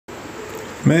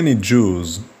Many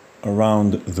Jews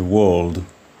around the world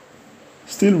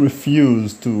still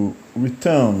refuse to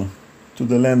return to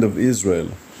the land of Israel.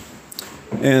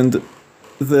 And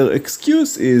their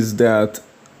excuse is that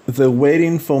they're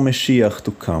waiting for Meshiach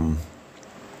to come.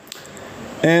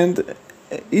 And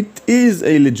it is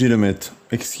a legitimate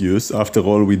excuse. After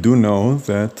all, we do know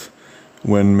that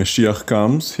when Meshiach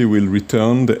comes, he will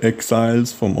return the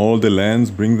exiles from all the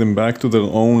lands, bring them back to their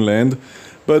own land.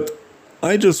 But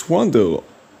I just wonder,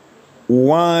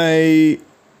 why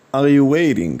are you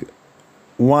waiting?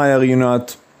 Why are you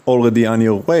not already on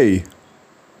your way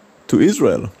to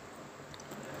Israel?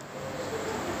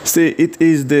 See, it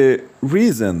is the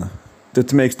reason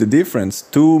that makes the difference.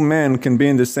 Two men can be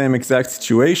in the same exact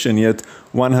situation, yet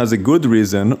one has a good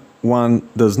reason, one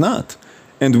does not.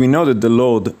 And we know that the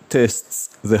Lord tests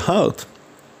the heart.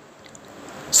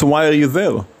 So why are you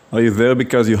there? Are you there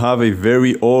because you have a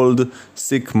very old,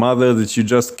 sick mother that you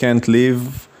just can't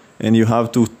leave and you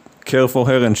have to care for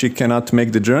her and she cannot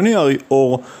make the journey?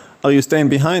 Or are you staying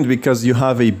behind because you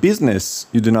have a business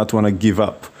you do not want to give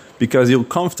up? Because you're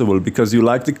comfortable, because you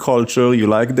like the culture, you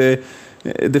like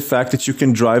the fact that you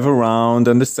can drive around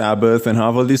on the Sabbath and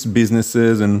have all these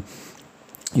businesses, and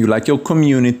you like your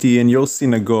community and your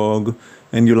synagogue,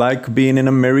 and you like being an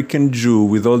American Jew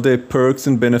with all the perks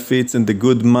and benefits and the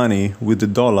good money with the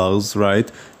dollars,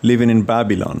 right? Living in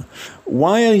Babylon.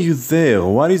 Why are you there?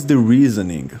 What is the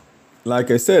reasoning? Like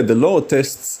I said, the Lord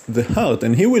tests the heart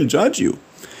and He will judge you.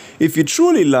 If you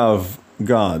truly love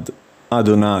God,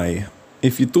 Adonai,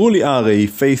 if you truly are a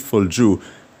faithful Jew,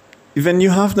 then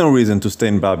you have no reason to stay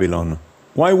in Babylon.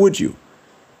 Why would you?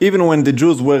 Even when the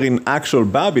Jews were in actual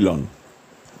Babylon,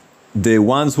 the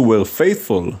ones who were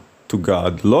faithful to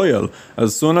God, loyal,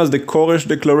 as soon as the Koresh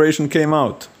declaration came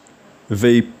out,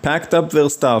 they packed up their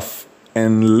stuff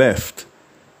and left,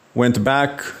 went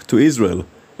back to Israel.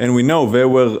 And we know there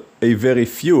were a very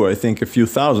few, I think a few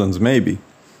thousands maybe,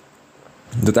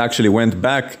 that actually went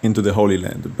back into the Holy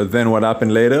Land. But then what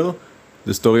happened later?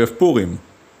 The story of Purim.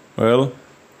 Well,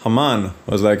 Haman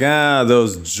was like,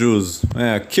 those Jews,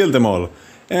 kill them all.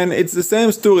 And it's the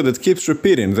same story that keeps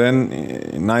repeating. Then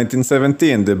in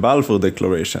 1917, the Balfour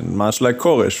Declaration, much like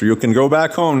Koresh, you can go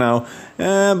back home now,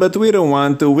 but we don't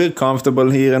want to, we're comfortable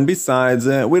here, and besides,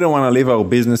 we don't want to leave our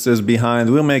businesses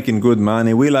behind, we're making good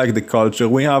money, we like the culture,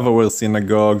 we have our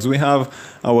synagogues, we have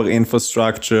our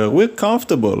infrastructure, we're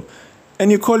comfortable.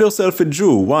 And you call yourself a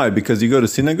Jew. Why? Because you go to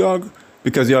synagogue?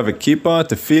 Because you have a kippah,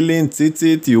 tefillin,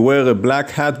 tzitzit, you wear a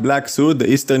black hat, black suit,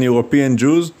 the Eastern European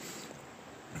Jews?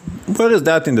 Where is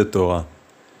that in the Torah?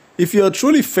 If you are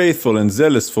truly faithful and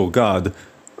zealous for God,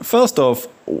 first off,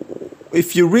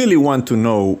 if you really want to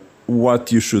know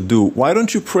what you should do, why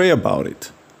don't you pray about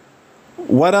it?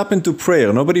 What happened to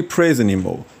prayer? Nobody prays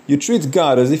anymore. You treat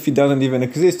God as if He doesn't even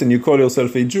exist and you call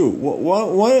yourself a Jew.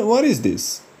 What is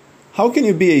this? How can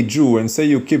you be a Jew and say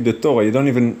you keep the Torah? You don't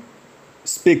even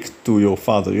speak to your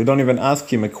father. You don't even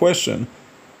ask him a question.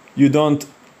 You don't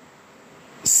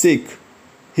seek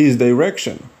his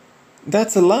direction.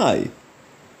 That's a lie.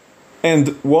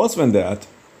 And worse than that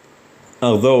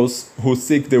are those who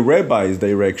seek the rabbi's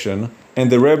direction,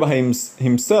 and the rabbi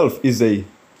himself is a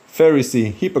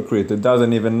Pharisee hypocrite that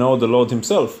doesn't even know the Lord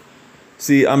himself.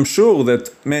 See, I'm sure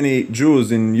that many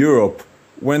Jews in Europe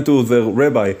went to their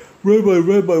rabbi,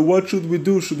 Rabbi, what should we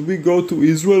do? Should we go to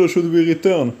Israel or should we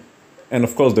return? And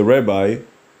of course the rabbi,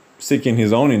 seeking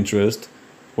his own interest,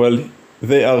 well,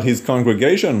 they are his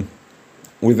congregation.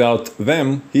 Without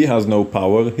them, he has no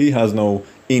power, he has no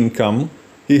income,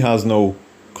 he has no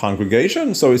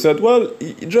congregation. So he said, well,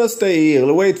 just stay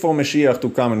here, wait for Meshiach to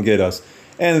come and get us.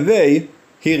 And they,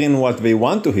 hearing what they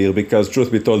want to hear, because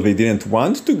truth be told, they didn't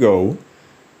want to go,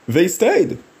 they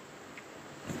stayed.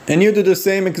 And you do the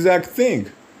same exact thing.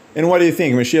 And what do you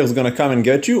think? Meshiach is going to come and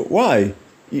get you? Why?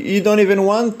 You don't even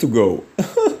want to go.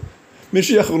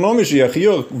 Meshiach or no Meshiach,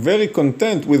 you're very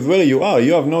content with where you are.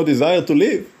 You have no desire to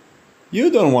leave. You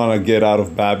don't want to get out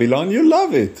of Babylon. You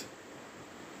love it.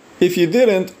 If you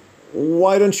didn't,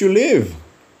 why don't you leave?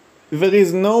 There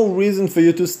is no reason for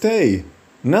you to stay.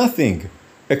 Nothing.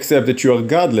 Except that you are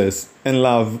godless and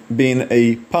love being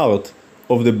a part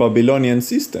of the Babylonian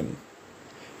system.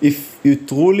 If you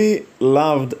truly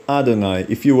loved Adonai,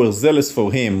 if you were zealous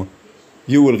for Him,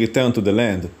 you will return to the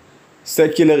land.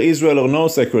 Secular Israel or no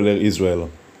secular Israel.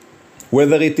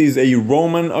 Whether it is a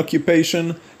Roman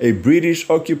occupation, a British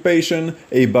occupation,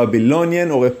 a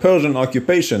Babylonian or a Persian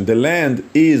occupation, the land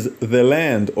is the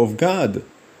land of God.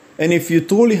 And if you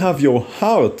truly have your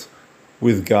heart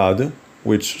with God,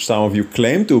 which some of you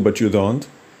claim to but you don't,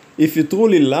 if you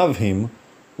truly love Him,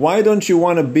 Why don't you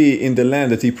want to be in the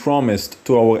land that he promised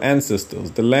to our ancestors,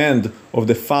 the land of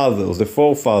the fathers, the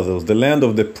forefathers, the land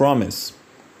of the promise?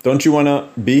 Don't you want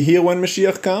to be here when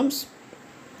Meshiach comes?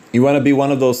 You want to be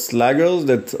one of those slaggers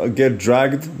that get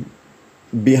dragged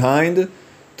behind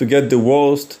to get the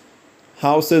worst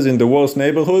houses in the worst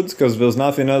neighborhoods because there's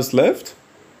nothing else left?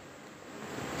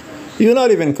 You're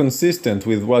not even consistent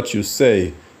with what you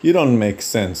say. You don't make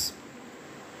sense.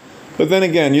 But then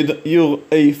again, you're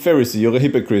a Pharisee, you're a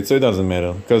hypocrite, so it doesn't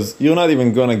matter. Because you're not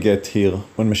even going to get here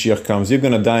when Mashiach comes. You're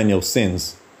going to die in your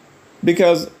sins.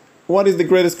 Because what is the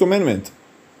greatest commandment?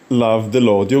 Love the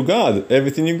Lord your God,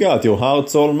 everything you got, your heart,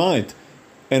 soul, might.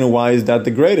 And why is that the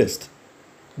greatest?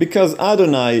 Because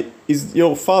Adonai is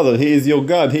your Father, He is your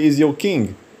God, He is your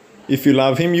King. If you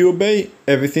love Him, you obey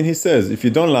everything He says. If you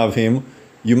don't love Him,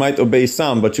 you might obey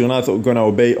some, but you're not going to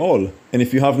obey all. And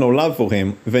if you have no love for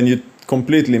Him, then you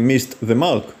completely missed the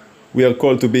mark. We are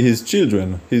called to be His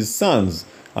children, His sons.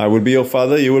 I will be your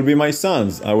father, you will be my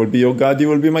sons. I will be your God, you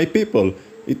will be my people.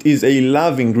 It is a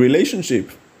loving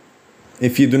relationship.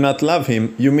 If you do not love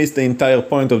Him, you miss the entire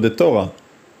point of the Torah.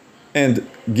 And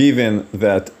given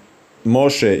that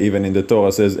Moshe, even in the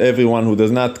Torah, says everyone who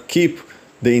does not keep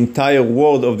the entire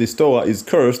word of this Torah is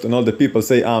cursed, and all the people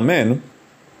say Amen,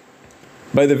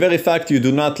 by the very fact you do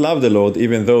not love the Lord,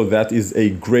 even though that is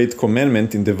a great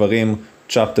commandment in Devarim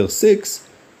chapter 6,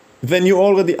 then you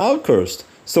already are cursed.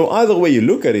 So either way you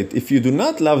look at it, if you do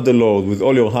not love the Lord with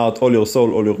all your heart, all your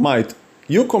soul, all your might,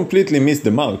 you completely miss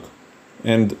the mark.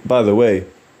 And by the way,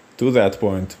 to that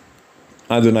point,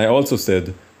 Adonai also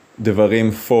said,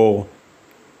 Devarim 4,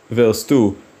 verse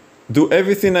 2, do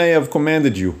everything I have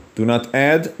commanded you. Do not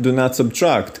add, do not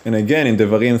subtract. And again in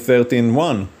Devarim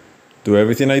 13:1, do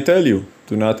everything I tell you.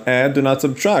 Do not add, do not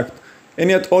subtract. And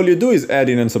yet all you do is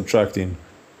adding and subtracting.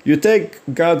 You take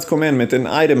God's commandment and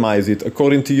itemize it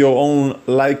according to your own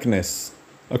likeness,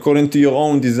 according to your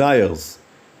own desires.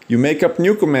 You make up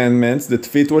new commandments that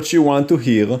fit what you want to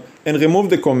hear and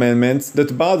remove the commandments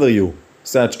that bother you,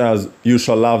 such as you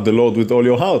shall love the Lord with all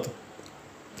your heart.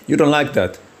 You don't like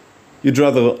that. You'd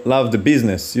rather love the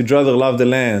business. You'd rather love the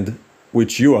land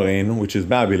which you are in, which is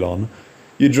Babylon.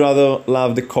 You'd rather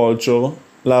love the culture,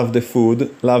 love the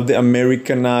food, love the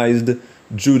Americanized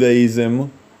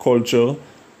Judaism culture.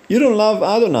 You don't love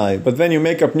Adonai, but then you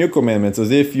make up new commandments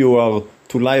as if you are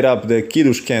to light up the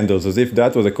Kiddush candles, as if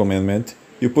that was a commandment.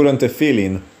 You put on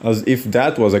tefillin as if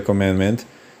that was a commandment.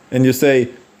 And you say,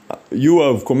 you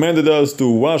have commanded us to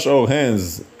wash our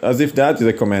hands, as if that is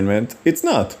a commandment. It's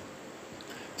not.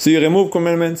 So you remove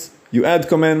commandments, you add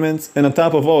commandments, and on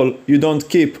top of all, you don't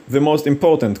keep the most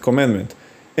important commandment.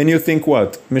 And you think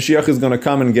what? Meshiach is going to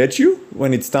come and get you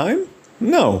when it's time?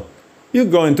 No. You're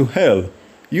going to hell.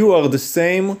 You are the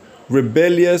same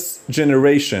rebellious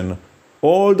generation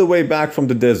all the way back from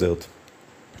the desert.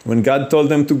 When God told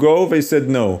them to go, they said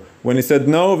no. When He said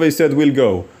no, they said we'll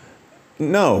go.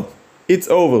 No. It's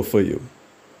over for you.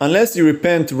 Unless you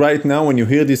repent right now when you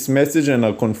hear this message and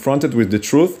are confronted with the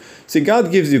truth. See,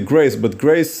 God gives you grace, but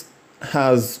grace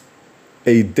has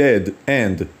a dead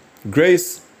end.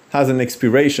 Grace has an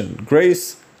expiration.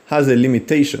 Grace has a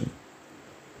limitation.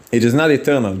 It is not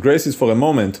eternal. Grace is for a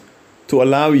moment to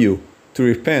allow you to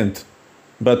repent.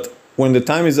 But when the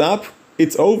time is up,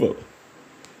 it's over.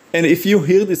 And if you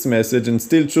hear this message and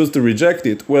still choose to reject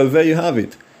it, well, there you have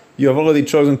it. You have already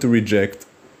chosen to reject.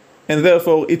 And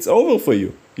therefore, it's over for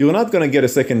you. You're not going to get a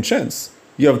second chance.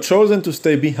 You have chosen to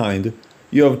stay behind.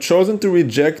 You have chosen to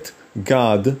reject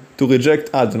God, to reject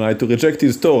Adonai, to reject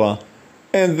His Torah.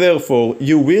 And therefore,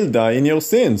 you will die in your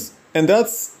sins. And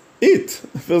that's it.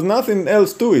 There's nothing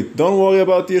else to it. Don't worry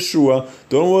about Yeshua.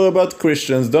 Don't worry about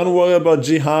Christians. Don't worry about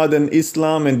jihad and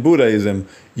Islam and Buddhism.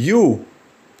 You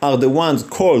are the ones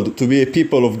called to be a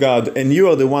people of God, and you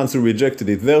are the ones who rejected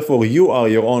it. Therefore, you are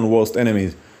your own worst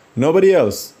enemies. Nobody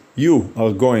else. You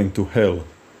are going to hell.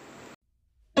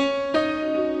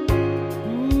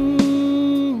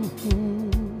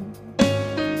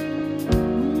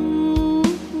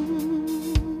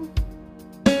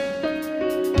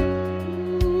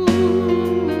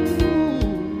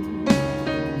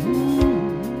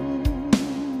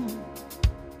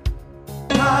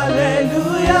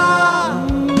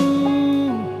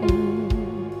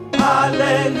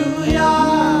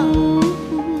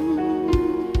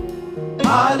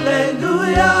 Hallelujah.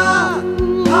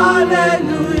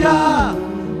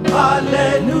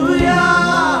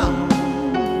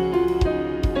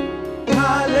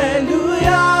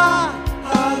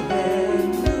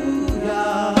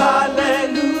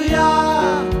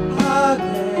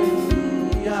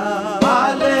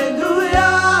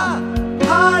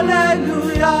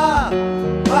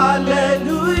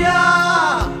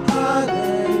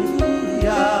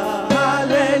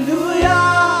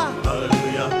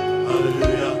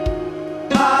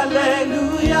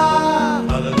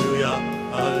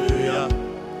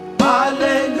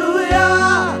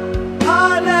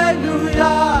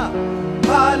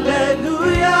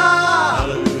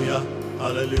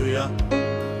 hallelujah.